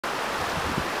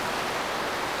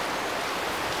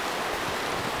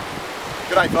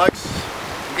G'day folks,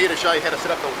 I'm here to show you how to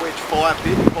set up the wedge fire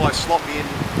pit by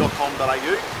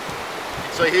slotmein.com.au.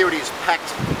 So here it is, packed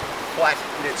flat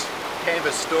in its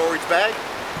canvas storage bag,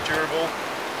 durable,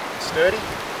 sturdy.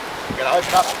 You're going to open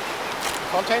up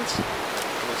the contents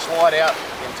and we'll slide out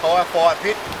the entire fire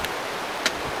pit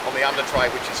on the under tray,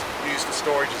 which is used for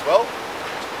storage as well.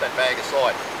 Just put that bag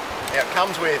aside. Now it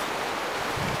comes with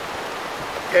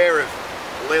a pair of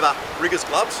leather rigger's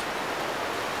gloves,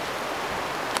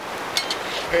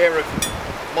 a pair of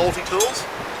multi-tools,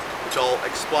 which I'll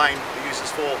explain the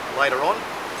uses for later on,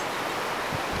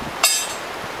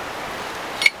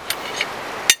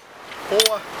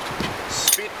 4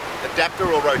 spit adapter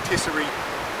or rotisserie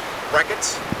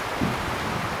brackets,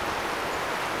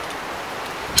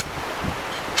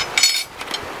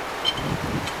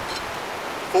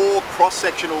 4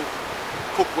 cross-sectional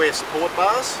cookware support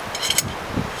bars,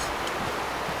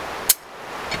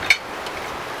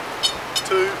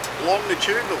 2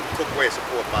 longitudinal cookware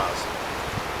support bars.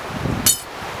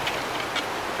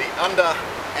 The under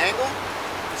angle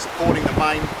is supporting the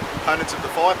main components of the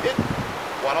fire pit,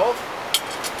 one of.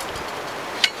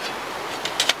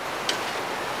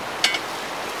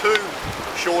 2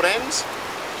 short ends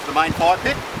to the main fire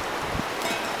pit.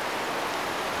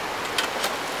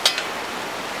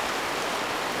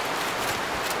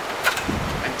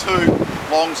 And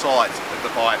 2 long sides of the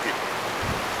fire pit.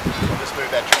 I'll just move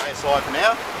that tray aside for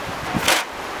now.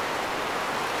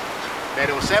 Now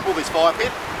to assemble this fire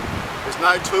pit, there's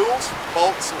no tools,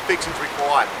 bolts or fixings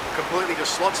required. It completely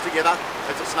just slots together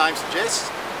as its name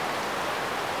suggests.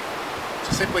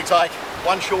 So simply take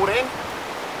one short end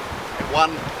and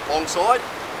one long side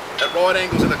at right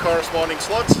angles in the corresponding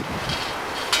slots.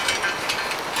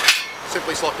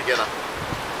 Simply slot together.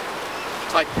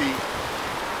 Take the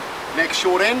next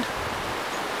short end,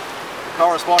 the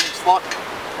corresponding slot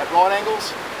at right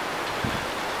angles.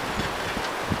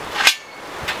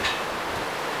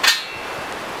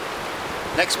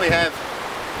 Next we have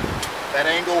that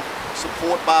angle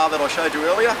support bar that I showed you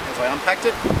earlier as I unpacked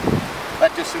it.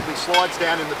 That just simply slides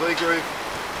down in the V-groove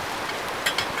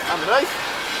underneath,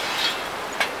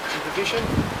 in position,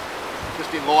 just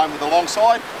in line with the long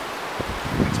side.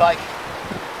 We take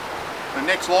the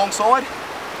next long side,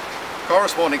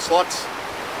 corresponding slots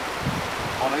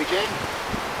on each end.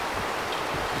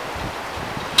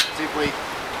 Simply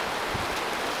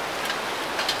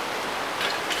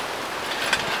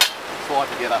slide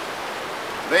together.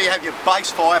 There you have your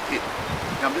base fire pit.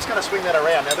 Now I'm just going to swing that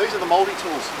around. Now these are the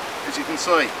multi-tools, as you can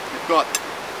see. You've got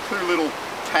 2 little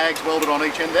tags welded on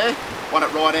each end there, one at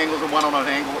right angles and one on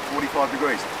an angle at 45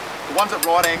 degrees. The ones at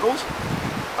right angles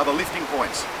are the lifting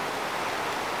points.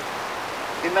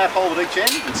 In that hole at each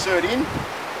end, insert in,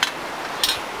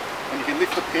 and you can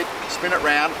lift the pit, spin it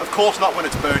round, of course not when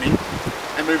it's burning,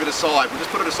 and move it aside. We'll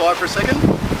just put it aside for a second.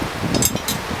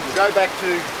 We'll go back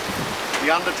to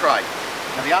the under tray.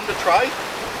 Now the under tray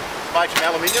is made from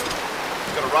aluminium.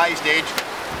 It's got a raised edge,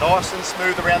 nice and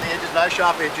smooth around the edges, no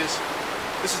sharp edges.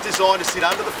 This is designed to sit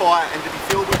under the fire and to be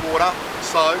filled with water,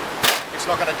 so it's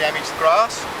not going to damage the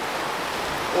grass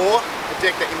or the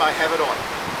deck that you may have it on.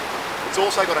 It's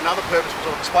also got another purpose, which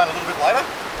I'll explain a little bit later.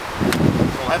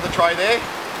 So I'll have the tray there.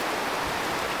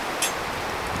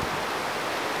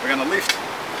 We're going to lift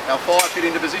our fire pit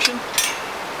into position,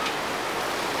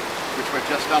 which we've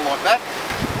just done like that.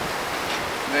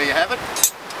 And there you have it,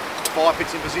 fire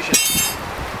pit's in position.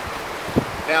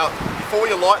 Now,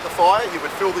 before you light the fire, you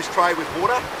would fill this tray with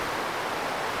water.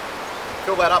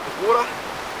 Fill that up with water,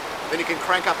 then you can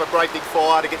crank up a great big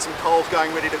fire to get some coals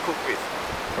going ready to cook with.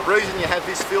 The reason you have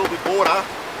this filled with water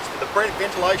is for the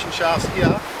ventilation shafts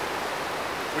here,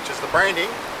 which is the branding,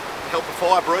 to help the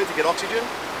fire breathe to get oxygen.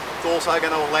 It's also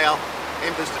going to allow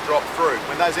embers to drop through.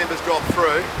 When those embers drop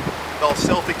through, they'll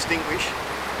self-extinguish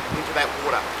into that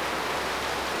water.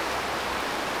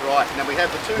 Right, now we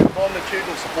have the 2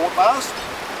 longitudinal support bars.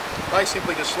 They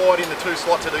simply just slide in the 2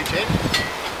 slots at each end,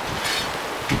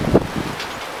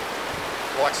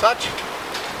 like such.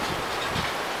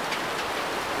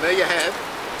 And there you have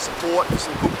support for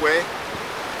some cookware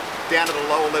down at a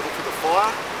lower level for the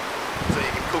fire, so you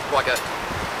can cook like a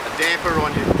damper on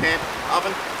your camp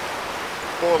oven,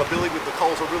 boil a billy with the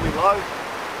coals are really low.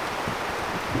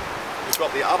 We've got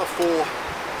the other 4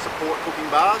 support cooking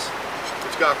bars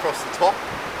which go across the top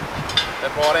at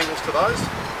right angles to those.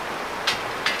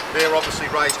 They're obviously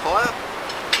raised higher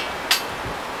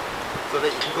so that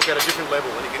you can cook at a different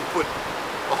level, and you can put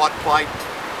a hot plate,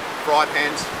 fry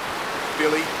pans,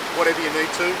 billy, whatever you need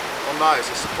to on those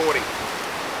as supporting.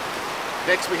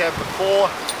 Next we have the 4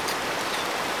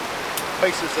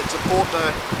 pieces that support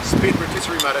the spit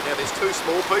rotisserie motor. Now there's 2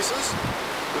 small pieces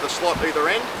with a slot either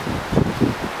end.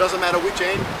 Doesn't matter which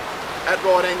end, at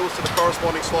right angles to the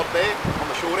corresponding slot there on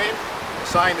the short end, the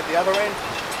same at the other end.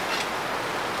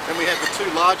 Then we have the two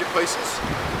larger pieces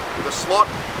with a slot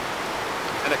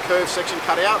and a curved section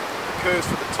cut out. The curve's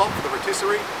for the top for the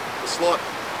rotisserie, the slot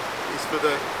is for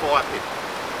the fire pit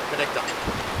connector.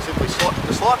 Simply slot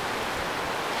to slot,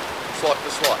 slot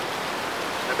to slot.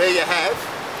 And there you have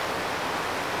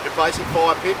your basic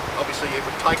fire pit. Obviously you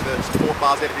would take the support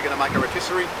bars out if you're going to make a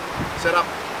rotisserie setup.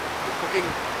 For cooking,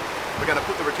 we're going to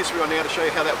put the rotisserie on now to show you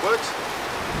how that works.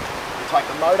 You take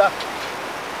the motor,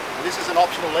 and this is an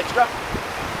optional extra.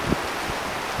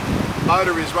 The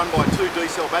motor is run by 2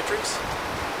 D-cell batteries.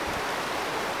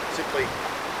 Simply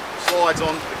slides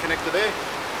on the connector there.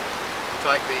 You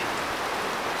take the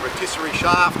rotisserie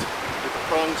shaft with the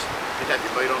prongs. You'd have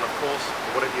your meat on, of course,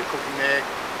 or whatever you're cooking there.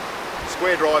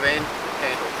 Square drive end,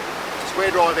 handle.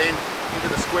 Square drive end into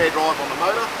the square drive on the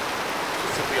motor.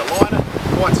 Just simply align it,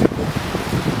 quite simple.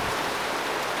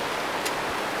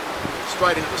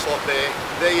 Straight into the slot there.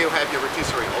 There you have your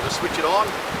rotisserie. I'll just switch it on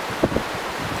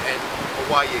and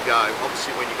away you go. Obviously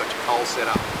when you've got your coals set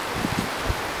up.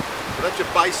 So that's your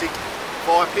basic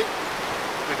fire pit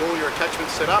with all your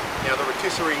attachments set up. Now the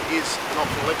rotisserie is an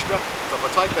optional extra. So if I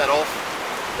take that off,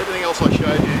 everything else I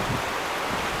showed you,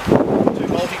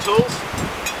 2 multi-tools,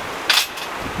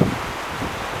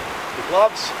 the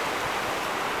gloves,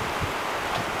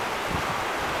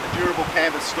 and the durable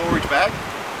canvas storage bag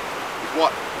is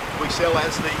what we sell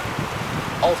as the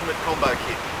ultimate combo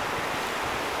kit.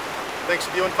 Thanks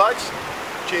for viewing, folks.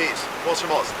 Cheers. What's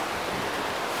from Oz?